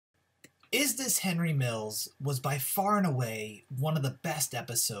Is This Henry Mills was by far and away one of the best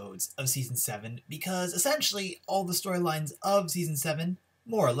episodes of Season 7 because essentially all the storylines of Season 7,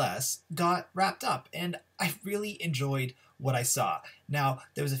 more or less, got wrapped up, and I really enjoyed what I saw. Now,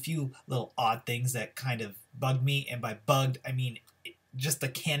 there was a few little odd things that kind of bugged me, and by bugged, I mean just the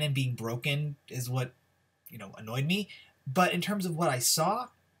canon being broken is what, annoyed me. But in terms of what I saw,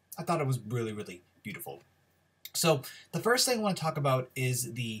 I thought it was really, really beautiful. So the first thing I want to talk about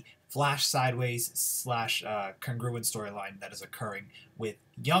is the Flash Sideways slash congruent storyline that is occurring with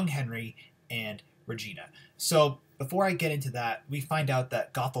young Henry and Regina. So before I get into that, we find out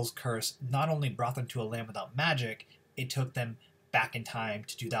that Gothel's curse not only brought them to a land without magic, it took them back in time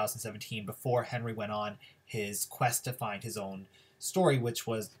to 2017 before Henry went on his quest to find his own story, which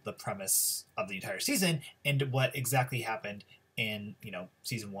was the premise of the entire season, and what exactly happened in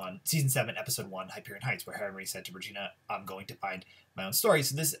season 7, episode 1, Hyperion Heights, where Henry said to Regina, "I'm going to find my own story."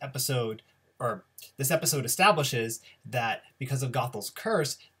 So this episode establishes that because of Gothel's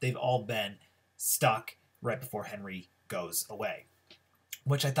curse, they've all been stuck right before Henry goes away,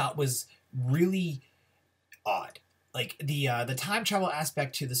 which I thought was really odd. Like the time travel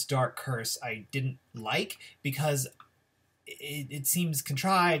aspect to this dark curse, I didn't like because it seems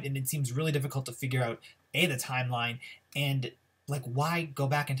contrived and it seems really difficult to figure out the timeline and like why go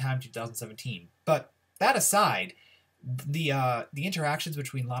back in time to 2017. But that aside, the interactions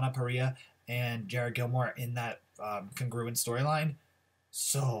between Lana Parrilla and Jared Gilmore in that congruent storyline,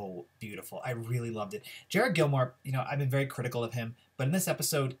 so beautiful. I really loved it. Jared Gilmore, I've been very critical of him, but in this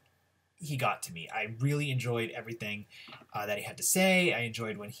episode, he got to me. I really enjoyed everything that he had to say. I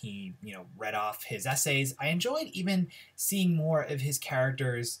enjoyed when he, read off his essays. I enjoyed even seeing more of his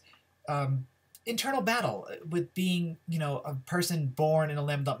character's internal battle with being, a person born in a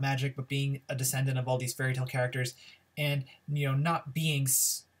land without magic, but being a descendant of all these fairy tale characters, and not being,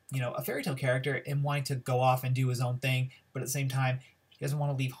 a fairy tale character and wanting to go off and do his own thing, but at the same time, he doesn't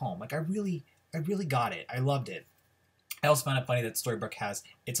want to leave home. Like I really got it. I loved it. I also found it funny that Storybrooke has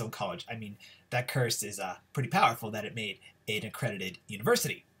its own college. I mean, that curse is pretty powerful that it made an accredited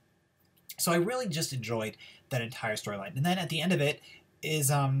university. So I really just enjoyed that entire storyline. And then at the end of it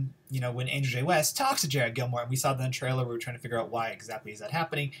is, when Andrew J. West talks to Jared Gilmore, and we saw that in the trailer, we were trying to figure out why exactly is that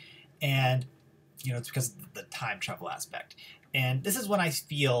happening. And, it's because of the time travel aspect. And this is when I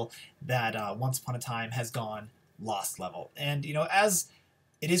feel that Once Upon a Time has gone Lost level. And, as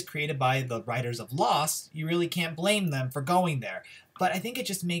it is created by the writers of Lost, you really can't blame them for going there. But I think it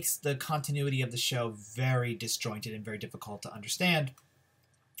just makes the continuity of the show very disjointed and very difficult to understand.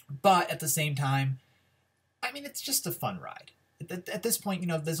 But at the same time, I mean, it's just a fun ride. At this point,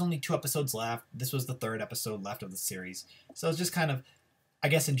 there's only 2 episodes left. This was the 3rd episode left of the series. So it's just kind of, I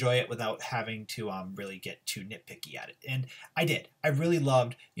guess, enjoy it without having to really get too nitpicky at it. And I did. I really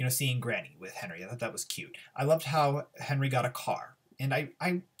loved, seeing Granny with Henry. I thought that was cute. I loved how Henry got a car. And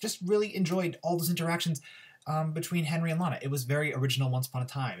I just really enjoyed all those interactions between Henry and Lana. It was very original Once Upon a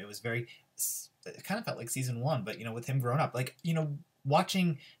Time. It kind of felt like season 1, but, with him growing up. Like,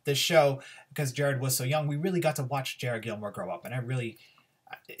 watching this show, because Jared was so young, we really got to watch Jared Gilmore grow up. And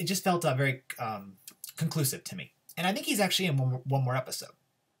it just felt very conclusive to me. And I think he's actually in one more episode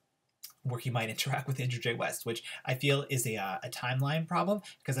where he might interact with Andrew J. West, which I feel is a timeline problem,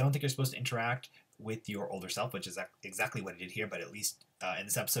 because I don't think you're supposed to interact with your older self, which is exactly what he did here, but at least in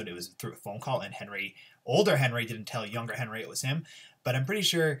this episode it was through a phone call, and older Henry didn't tell younger Henry it was him. But I'm pretty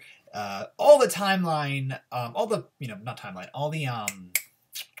sure all the timeline, all the, not timeline, all the,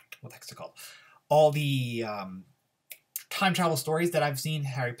 what the heck's it called? All the time travel stories that I've seen,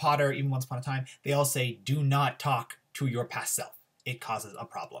 Harry Potter, even Once Upon a Time, they all say, do not talk to your past self. It causes a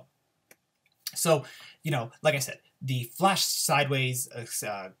problem. So, like I said, the Flash Sideways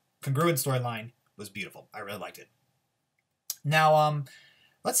congruent storyline was beautiful. I really liked it. Now,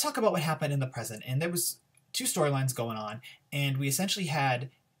 let's talk about what happened in the present. And there was 2 storylines going on, and we essentially had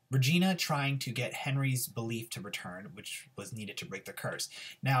Regina trying to get Henry's belief to return, which was needed to break the curse.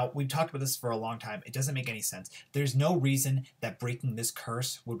 Now, we've talked about this for a long time. It doesn't make any sense. There's no reason that breaking this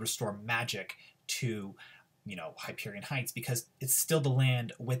curse would restore magic to, Hyperion Heights, because it's still the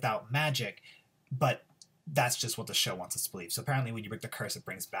land without magic, but that's just what the show wants us to believe. So apparently when you break the curse, it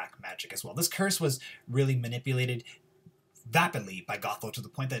brings back magic as well. This curse was really manipulated vapidly by Gothel to the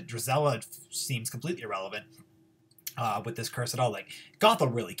point that Drizella seems completely irrelevant with this curse at all. Like,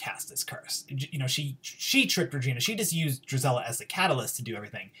 Gothel really cast this curse. She tricked Regina. She just used Drizella as the catalyst to do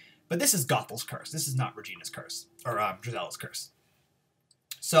everything. But this is Gothel's curse. This is not Regina's curse, or Drizella's curse.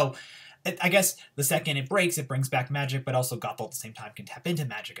 So I guess the second it breaks, it brings back magic, but also Gothel at the same time can tap into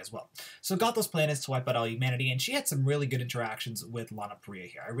magic as well. So Gothel's plan is to wipe out all humanity, and she had some really good interactions with Lana Parrilla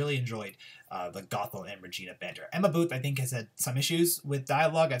here. I really enjoyed the Gothel and Regina banter. Emma Booth, I think, has had some issues with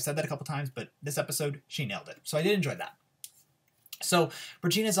dialogue. I've said that a couple times, but this episode, she nailed it. So I did enjoy that. So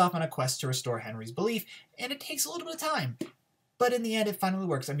Regina's off on a quest to restore Henry's belief, and it takes a little bit of time. But in the end, it finally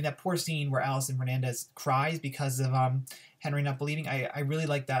works. I mean, that poor scene where Allison Fernandez cries because of Henry not believing, I really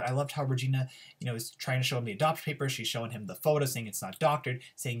like that. I loved how Regina, is trying to show him the adoption papers. She's showing him the photo, saying it's not doctored,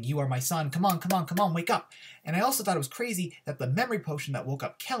 saying, you are my son. Come on, come on, come on, wake up. And I also thought it was crazy that the memory potion that woke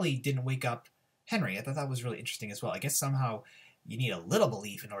up Kelly didn't wake up Henry. I thought that was really interesting as well. I guess somehow you need a little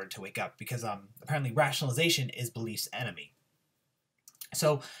belief in order to wake up because apparently rationalization is belief's enemy.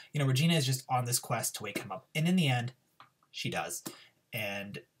 So, Regina is just on this quest to wake him up. And in the end, she does.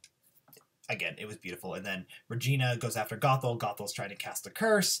 And again, it was beautiful. And then Regina goes after Gothel. Gothel's trying to cast a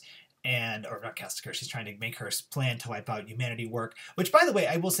curse. Or not cast a curse. She's trying to make her plan to wipe out humanity work. Which, by the way,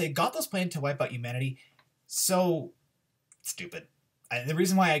 I will say, Gothel's plan to wipe out humanity, so stupid. The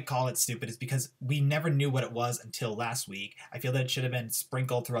reason why I call it stupid is because we never knew what it was until last week. I feel that it should have been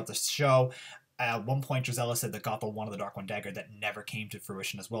sprinkled throughout the show. At one point, Drizella said that Gothel wanted the Dark One Dagger. That never came to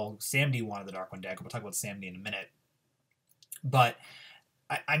fruition as well. Sam D wanted the Dark One Dagger. We'll talk about Sam D in a minute. But,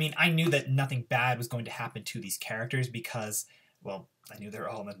 I mean, I knew that nothing bad was going to happen to these characters because, well, I knew they were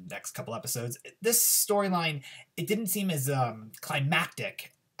all in the next couple episodes. This storyline, it didn't seem as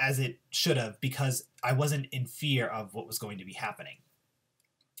climactic as it should have because I wasn't in fear of what was going to be happening.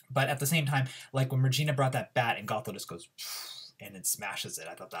 But at the same time, like when Regina brought that bat and Gothel just goes and it smashes it,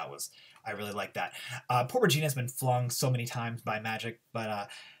 I really liked that. Poor Regina's been flung so many times by magic, but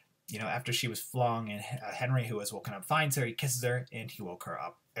after she was flung and Henry, who has woken up, finds her, he kisses her, and he woke her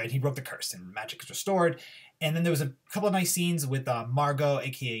up. And he broke the curse, and magic is restored. And then there was a couple of nice scenes with Margot,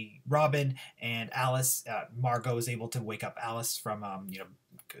 a.k.a. Robin, and Alice. Margot was able to wake up Alice from,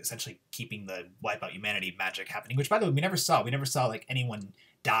 essentially keeping the wipe out humanity magic happening, which, by the way, we never saw. We never saw, anyone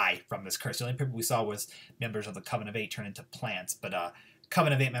die from this curse. The only people we saw was members of the Coven of Eight turn into plants. But,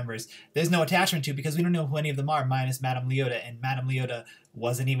 Coven of Eight members, there's no attachment to because we don't know who any of them are, minus Madame Leota, and Madame Leota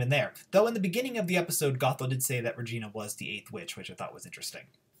wasn't even there. Though in the beginning of the episode, Gothel did say that Regina was the eighth witch, which I thought was interesting.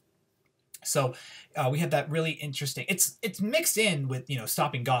 So we had that really interesting. It's mixed in with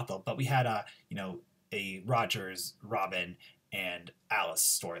stopping Gothel, but we had a Rogers, Robin, and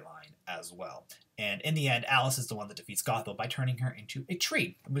Alice storyline as well. And in the end, Alice is the one that defeats Gothel by turning her into a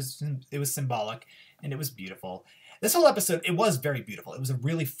tree. It was symbolic and it was beautiful. This whole episode, it was very beautiful. It was a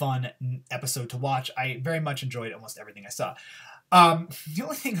really fun episode to watch. I very much enjoyed almost everything I saw. The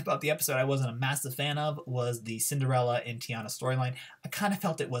only thing about the episode I wasn't a massive fan of was the Cinderella and Tiana storyline. I kind of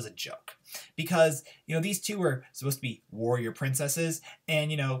felt it was a joke because, these two were supposed to be warrior princesses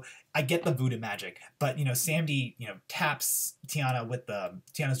and, I get the voodoo magic, but, Sam D, taps Tiana with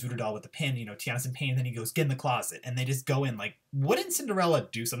Tiana's voodoo doll with the pin, Tiana's in pain, and then he goes, get in the closet, and they just go in, wouldn't Cinderella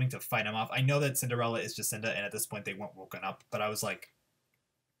do something to fight him off? I know that Cinderella is Jacinda, and at this point they weren't woken up, but I was like,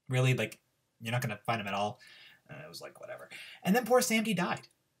 really? You're not going to fight him at all? And it was whatever. And then poor Sam D died.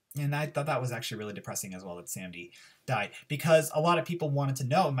 And I thought that was actually really depressing as well that Sam D died. Because a lot of people wanted to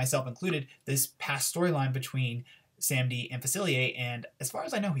know, myself included, this past storyline between Sam D and Facilier. And as far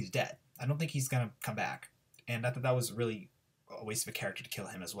as I know, he's dead. I don't think he's going to come back. And I thought that was really a waste of a character to kill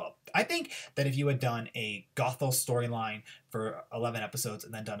him as well. I think that if you had done a Gothel storyline for 11 episodes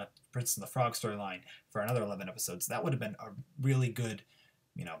and then done a Princess and the Frog storyline for another 11 episodes, that would have been a really good,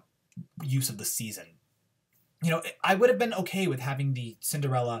 use of the season. I would have been okay with having the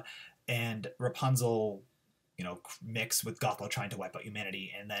Cinderella and Rapunzel, mix with Gothel trying to wipe out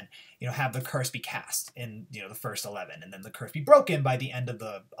humanity and then, have the curse be cast in, the first 11 and then the curse be broken by the end of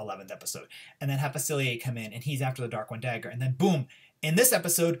the 11th episode and then have Facilier come in and he's after the Dark One Dagger and then boom, in this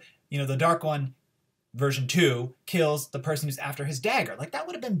episode, the Dark One version 2 kills the person who's after his dagger. That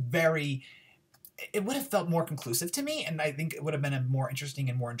would have been it would have felt more conclusive to me, and I think it would have been a more interesting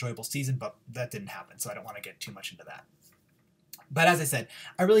and more enjoyable season, but that didn't happen, so I don't want to get too much into that. But as I said,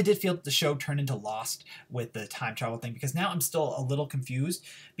 I really did feel that the show turned into Lost with the time travel thing, because now I'm still a little confused,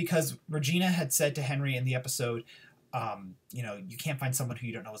 because Regina had said to Henry in the episode, you can't find someone who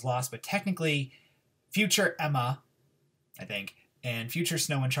you don't know is lost, but technically, future Emma, I think, and future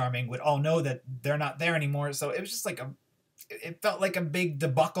Snow and Charming would all know that they're not there anymore, so it was just it felt like a big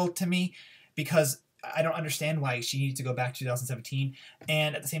debacle to me, because I don't understand why she needed to go back to 2017,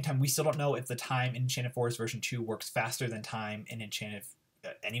 and at the same time, we still don't know if the time in Enchanted Forest version 2 works faster than time in Enchanted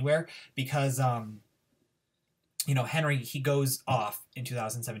Anywhere, because, Henry, he goes off in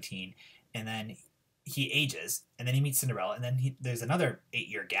 2017, and then he ages, and then he meets Cinderella, and then there's another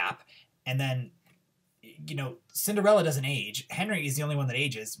 8-year gap, And then, Cinderella doesn't age. Henry is the only one that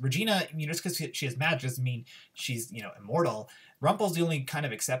ages. Regina, just because she has magic doesn't mean she's, immortal. Rumpel's the only kind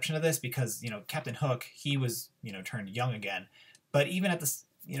of exception to this because, Captain Hook, he was, turned young again. But even at this,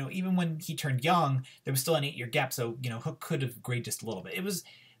 even when he turned young, there was still an 8-year gap. So, Hook could have grayed just a little bit. It was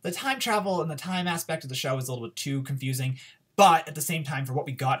the time travel and the time aspect of the show was a little bit too confusing. But at the same time, for what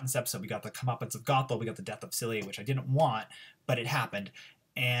we got in this episode, we got the comeuppance of Gothel, we got the death of Cillian, which I didn't want, but it happened.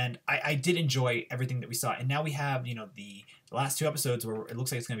 And I did enjoy everything that we saw. And now we have, the last 2 episodes where it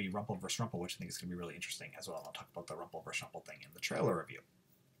looks like it's going to be Rumple versus Rumple, which I think is going to be really interesting as well. I'll talk about the Rumple versus Rumple thing in the trailer review.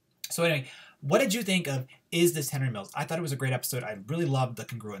 So anyway, what did you think of Is This Henry Mills? I thought it was a great episode. I really loved the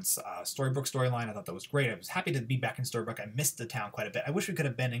congruence Storybrooke storyline. I thought that was great. I was happy to be back in Storybrooke. I missed the town quite a bit. I wish we could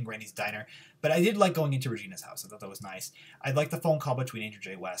have been in Granny's Diner, but I did like going into Regina's house. I thought that was nice. I liked the phone call between Andrew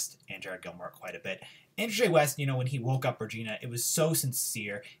J. West and Jared Gilmore quite a bit. Andrew J. West, when he woke up Regina, it was so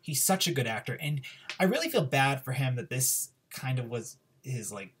sincere. He's such a good actor, and I really feel bad for him that this kind of was his,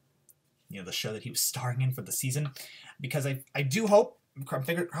 the show that he was starring in for the season, because I do hope,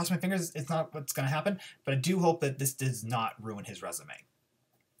 cross my fingers, it's not what's going to happen, but I do hope that this does not ruin his resume.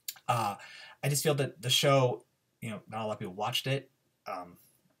 I just feel that the show, not a lot of people watched it,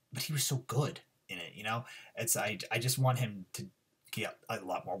 but he was so good in it, It's I just want him to get a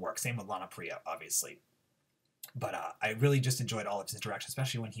lot more work. Same with Lana Priya, obviously. But I really just enjoyed all of his interactions,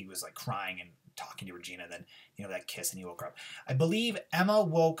 especially when he was crying and talking to Regina, and then that kiss, and he woke her up. I believe Emma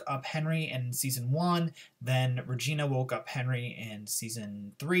woke up Henry in season 1, then Regina woke up Henry in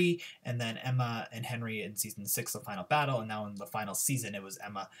season 3, and then Emma and Henry in season 6, the final battle, and now in the final season it was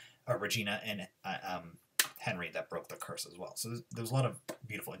Regina and Henry that broke the curse as well. So there's a lot of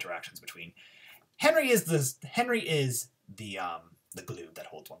beautiful interactions between Henry is the glue that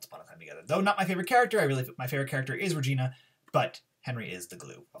holds Once Upon a Time together. Though not my favorite character, my favorite character is Regina, but Henry is the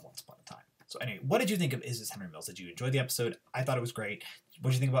glue of Once Upon a Time. So anyway, what did you think of Is This Henry Mills? Did you enjoy the episode? I thought it was great.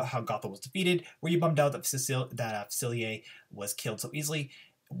 What did you think about how Gothel was defeated? Were you bummed out that Cillian was killed so easily?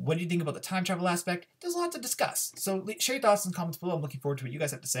 What do you think about the time travel aspect? There's a lot to discuss. So share your thoughts in the comments below. I'm looking forward to what you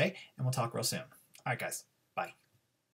guys have to say, and we'll talk real soon. All right, guys. Bye.